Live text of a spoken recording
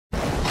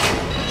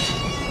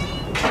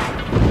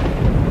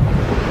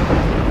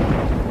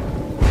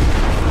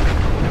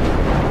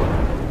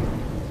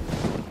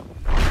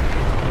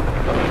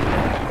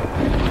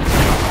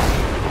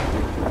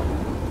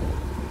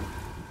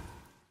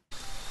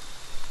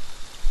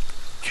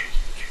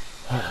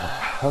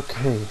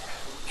Okay,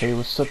 hey,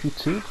 what's up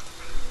YouTube?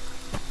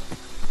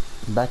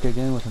 Back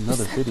again with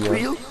another video.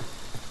 Real?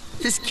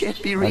 This can't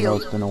be real. I know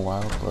it's been a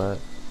while, but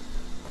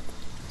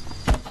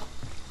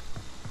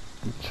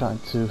I'm trying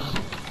to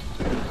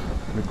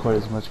record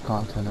as much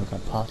content as I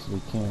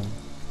possibly can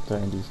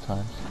during these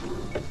times.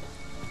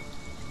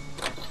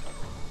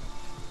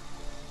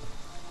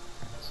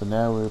 So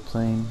now we're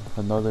playing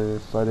another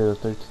Friday the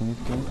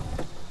 13th game.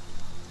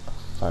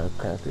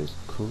 Firecrackers,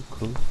 cool.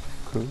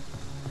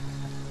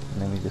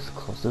 And then we just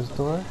close this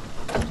door.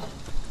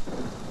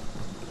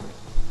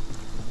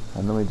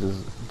 And then we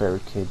just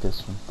barricade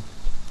this one.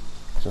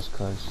 Just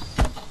cause.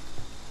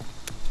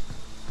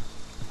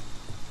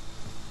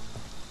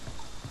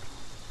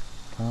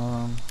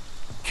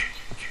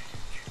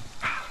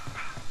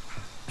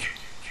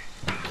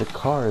 The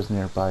car is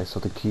nearby,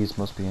 so the keys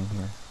must be in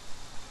here.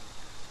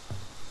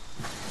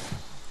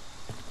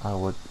 I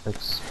would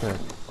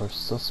expect or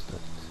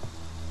suspect.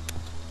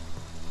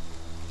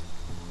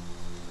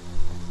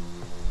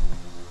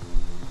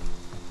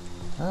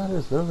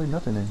 There's literally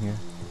nothing in here.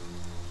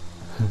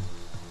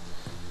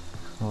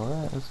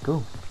 Alright, let's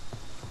go.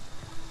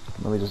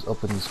 Let me just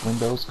open these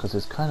windows because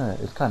it's kinda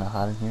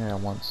hot in here. I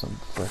want some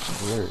fresh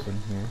air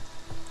in here.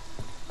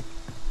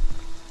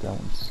 That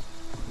one's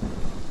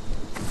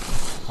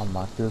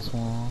unlock this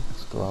one.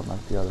 Let's go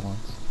unlock the other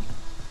ones.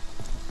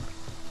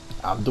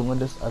 I'm doing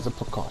this as a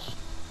precaution.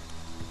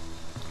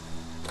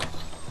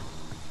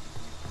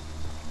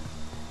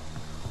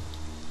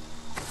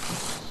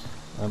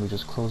 Let me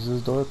just close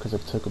this door because I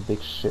took a big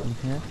shit in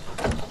here.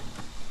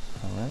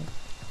 Alright.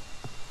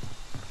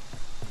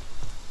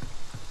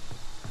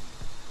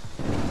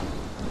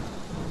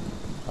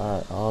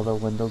 Alright, all the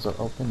windows are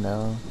open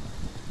now.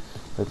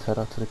 Let's head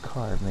out to the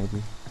car,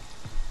 maybe.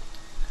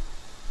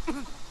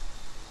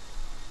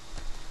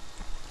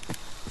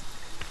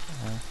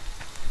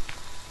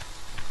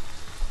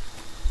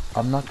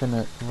 I'm not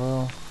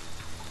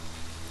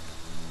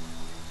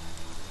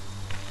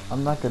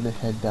gonna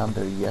head down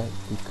there yet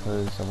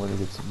because I want to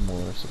get some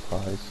more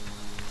supplies.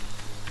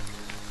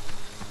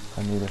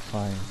 I need to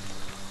find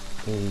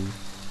a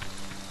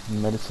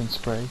medicine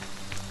spray.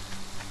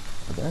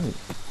 Are there any?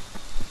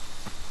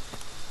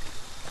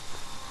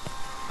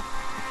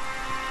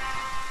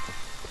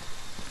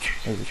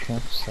 There's a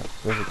campsite.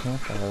 There's a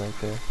campfire right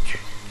there.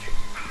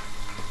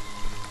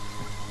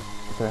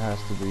 There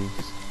has to be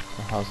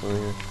a house over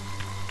here.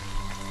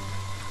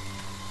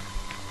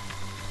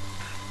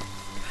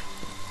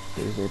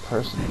 There's a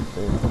person up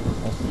there.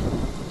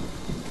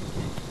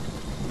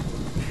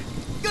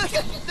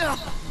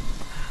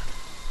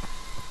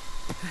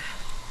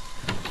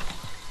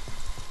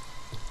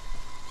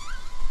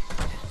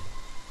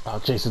 Oh,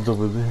 Jason's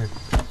over there.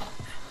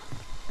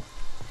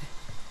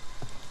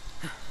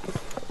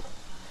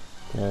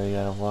 Yeah, you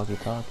got a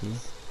walkie-talkie.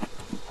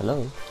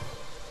 Hello?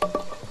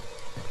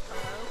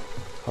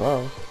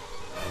 Hello?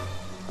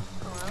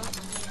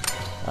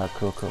 Ah,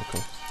 cool.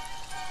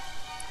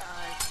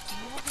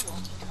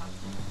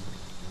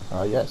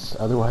 Yes,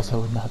 otherwise I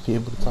would not be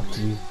able to talk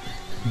to you.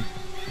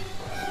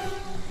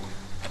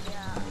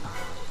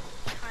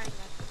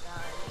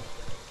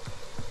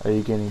 Are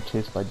you getting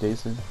chased by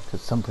Jason?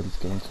 Because somebody's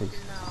getting chased.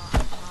 No,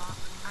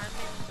 I'm in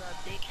the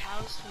big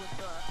house with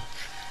the,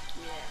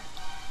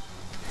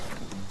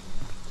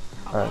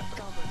 I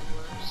locked all the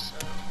doors, so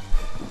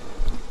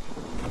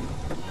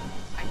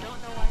I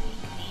don't know why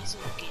these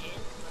will get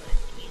in, but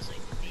he's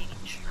like big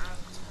and strong,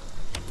 so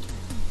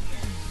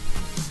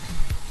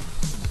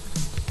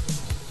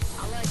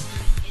I like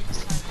the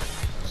inside of the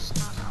house,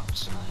 not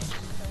outside.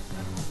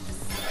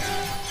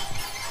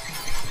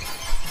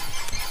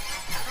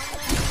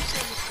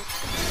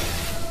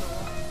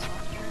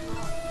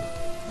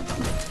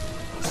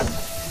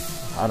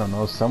 I don't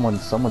know, someone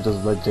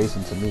just led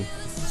Jason to me.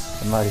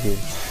 I'm out of here.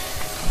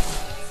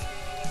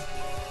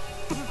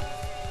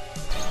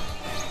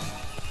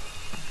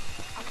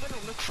 I'm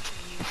gonna look for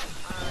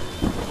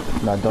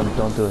you. Nah,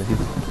 don't do it.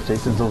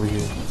 Jason's over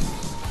here.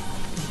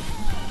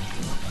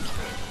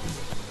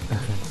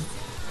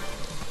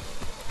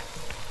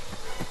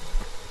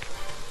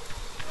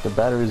 The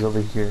battery's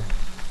over here.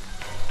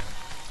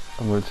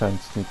 I'm gonna try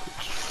and sneak it.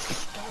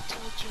 Don't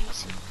tell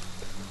Jason.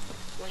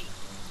 Wait,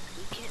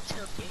 we can't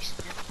tell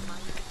Jason, never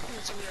mind,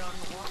 because we're on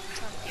the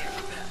walkie-talkie.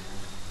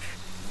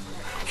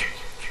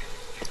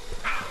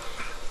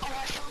 Oh,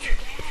 I found the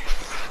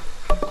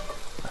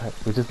gas! Alright,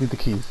 we just need the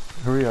keys.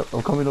 Hurry up,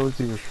 I'm coming over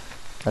to you.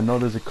 I know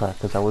there's a car,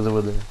 because I was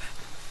over there.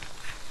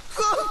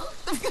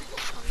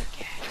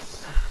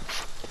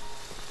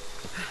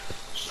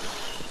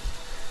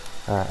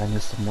 Alright, I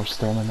need some more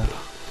stamina.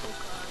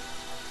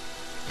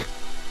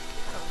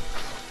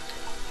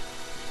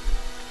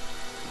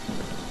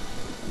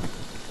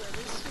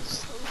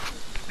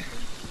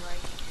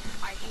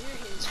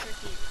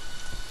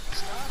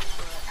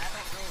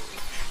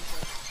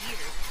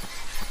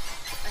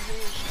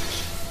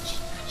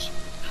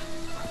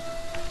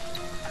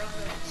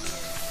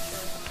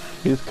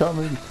 He's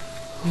coming.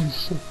 Holy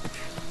shit.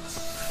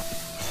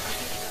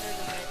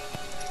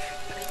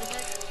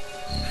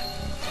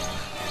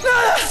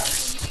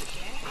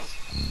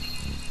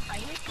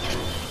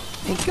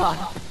 Thank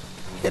God.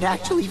 It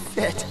actually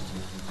fit.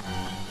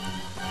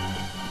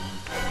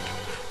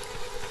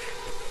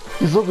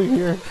 He's over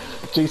here.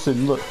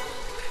 Jason, look.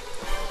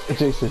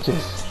 Jason.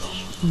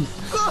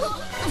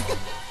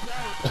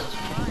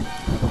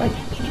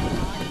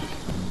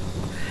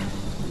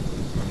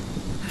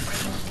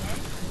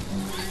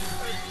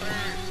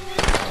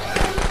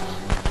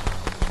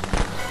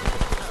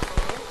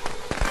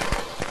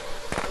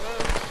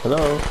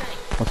 Hello?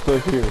 I'm still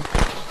here.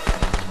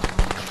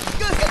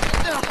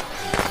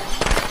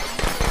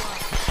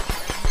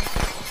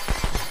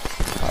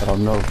 I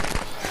don't know.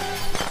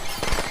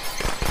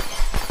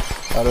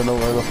 I don't know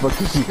where the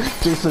fuck is he.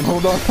 Jason,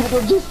 hold on,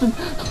 Jason.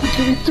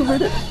 Give me 2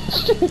 minutes.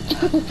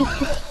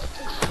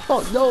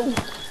 Oh no.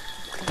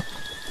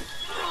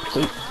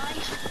 See?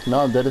 No,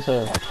 I'm dead as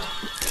hell.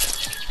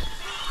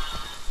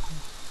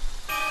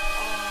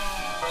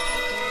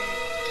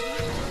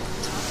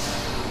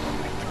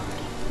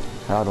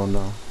 I don't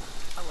know.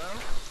 Hello?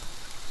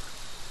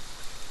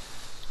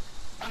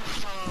 Oh,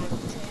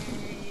 dang.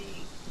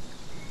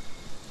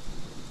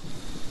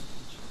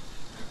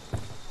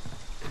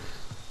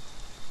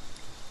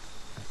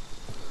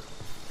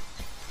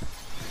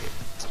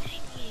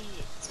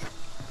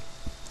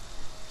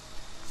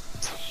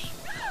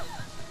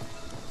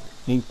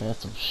 Ain't that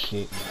some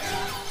shit?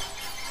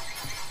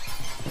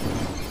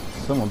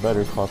 Someone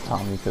better call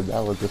Tommy, because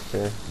that was just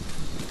fair.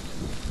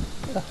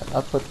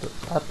 I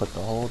put the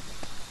whole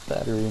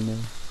battery in there.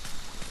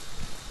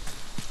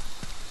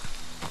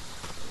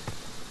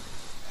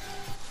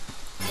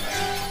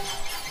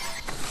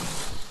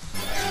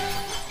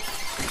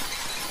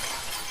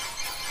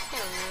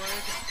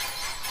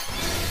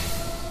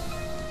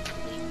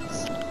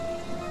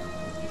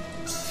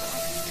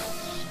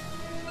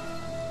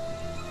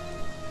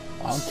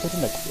 I'm to the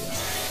next game.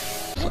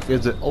 Fuck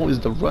is it always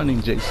the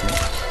running, Jason?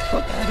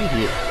 Fuck out of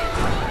here.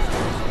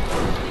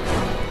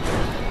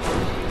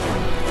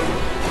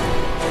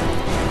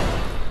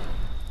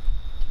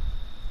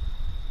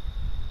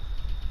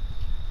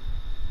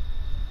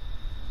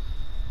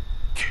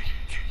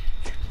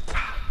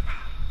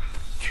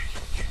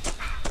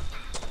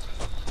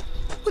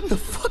 What the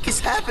fuck is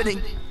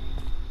happening?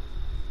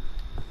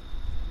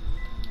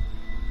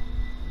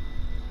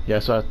 Yeah,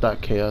 so I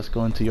thought, Chaos,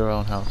 go into your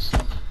own house.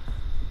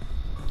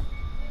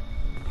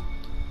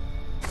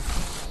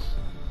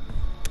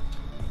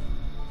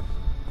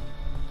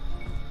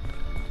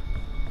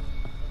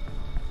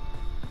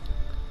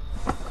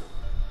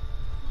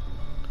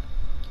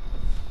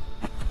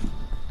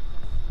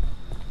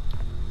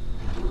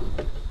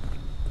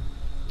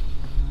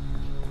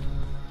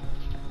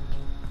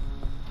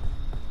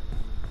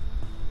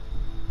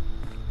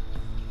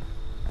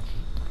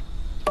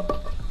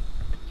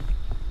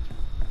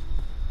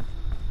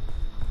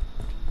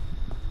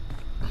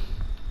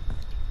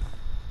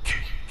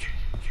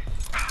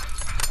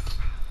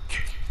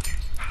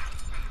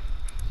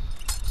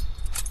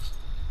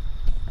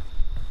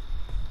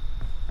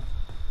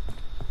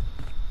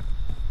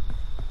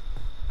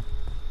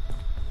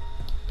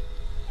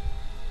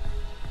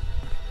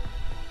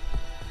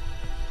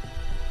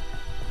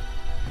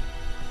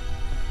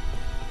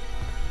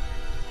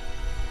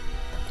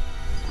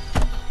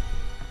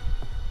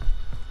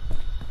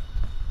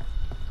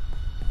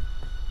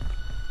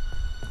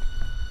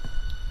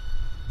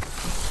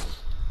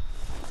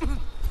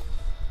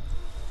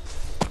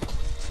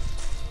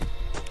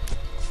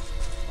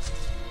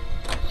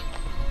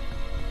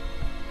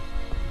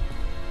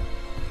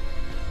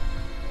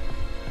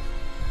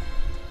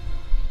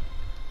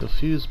 The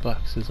fuse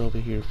box is over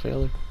here,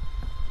 failure.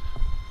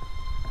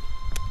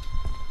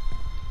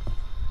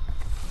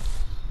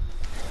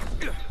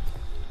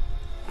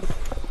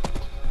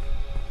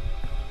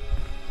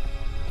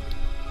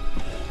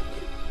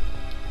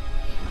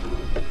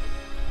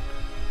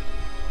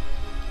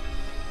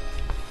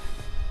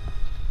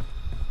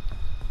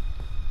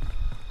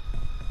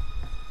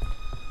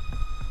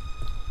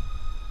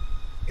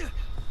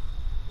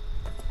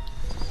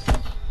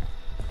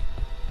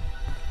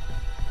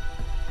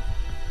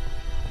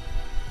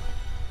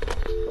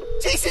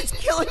 Jason's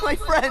killing my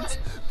friends!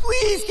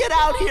 Please get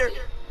out here!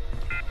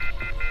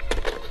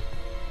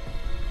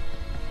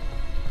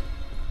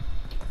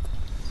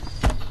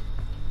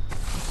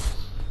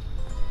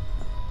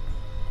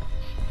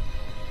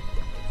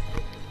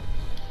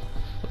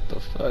 What the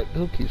fuck?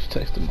 Who keeps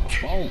texting my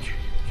phone?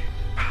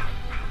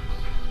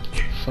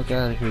 Fuck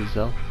out of here,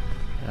 Zoe.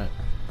 Alright.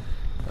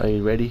 Are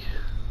you ready?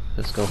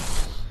 Let's go.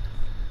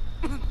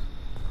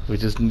 We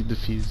just need the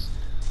fuse.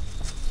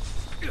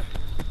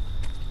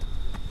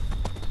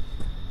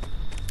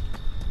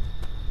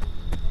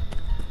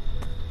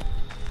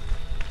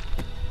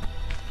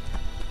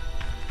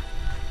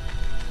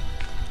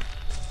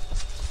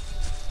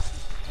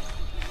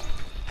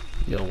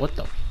 Yo, what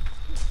the?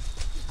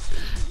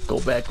 Go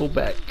back, go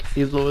back.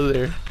 He's over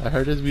there. I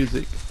heard his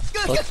music.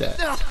 Fuck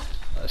that.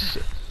 Oh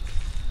shit.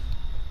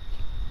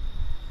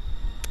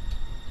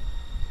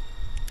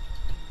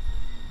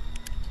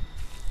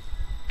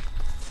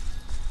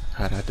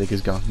 Alright, I think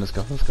he's gone. Let's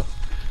go, let's go.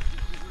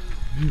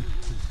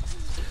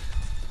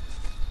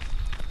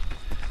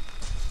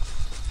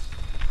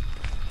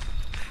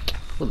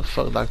 Who the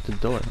fuck locked the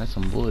door? That's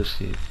some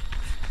bullshit.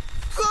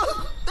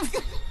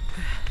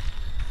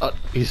 Oh,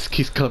 he's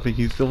coming.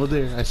 He's over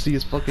there. I see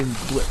his fucking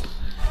blip.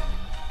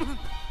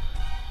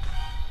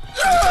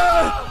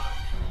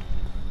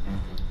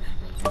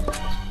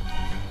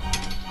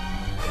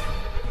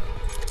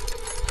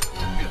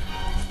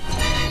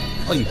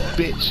 Oh, you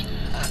bitch.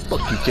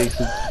 Fuck you,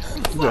 Jason.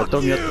 You better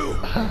throw me up.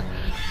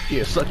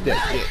 Yeah, suck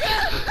that dick.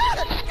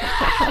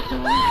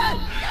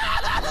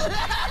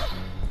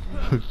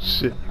 Oh,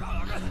 shit.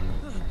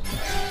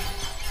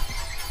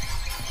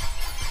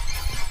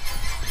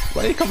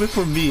 Why are you coming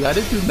for me? I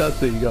didn't do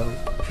nothing, yo.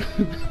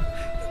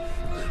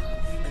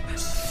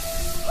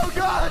 Oh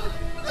God!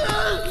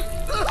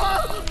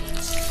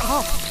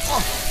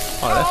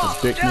 Oh, that's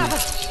a dick move.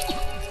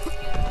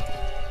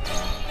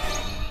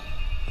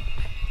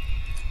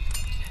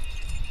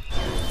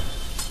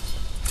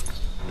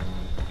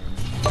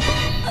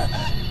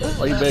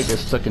 Oh, you better get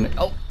stuck in it.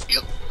 Oh,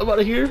 yep, I'm out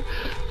of here.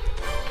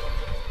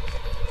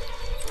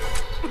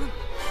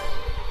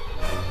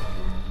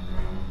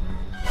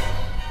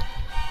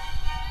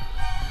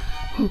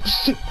 Oh,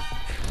 shit.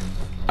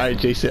 Alright,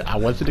 Jason, I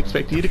wasn't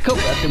expecting you to come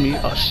after me.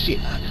 Oh,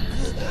 shit.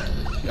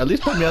 At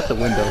least put me out the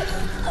window.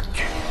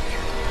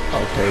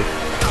 Okay.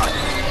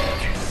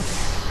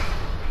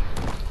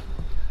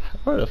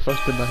 Where the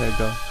fuck did my head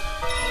go?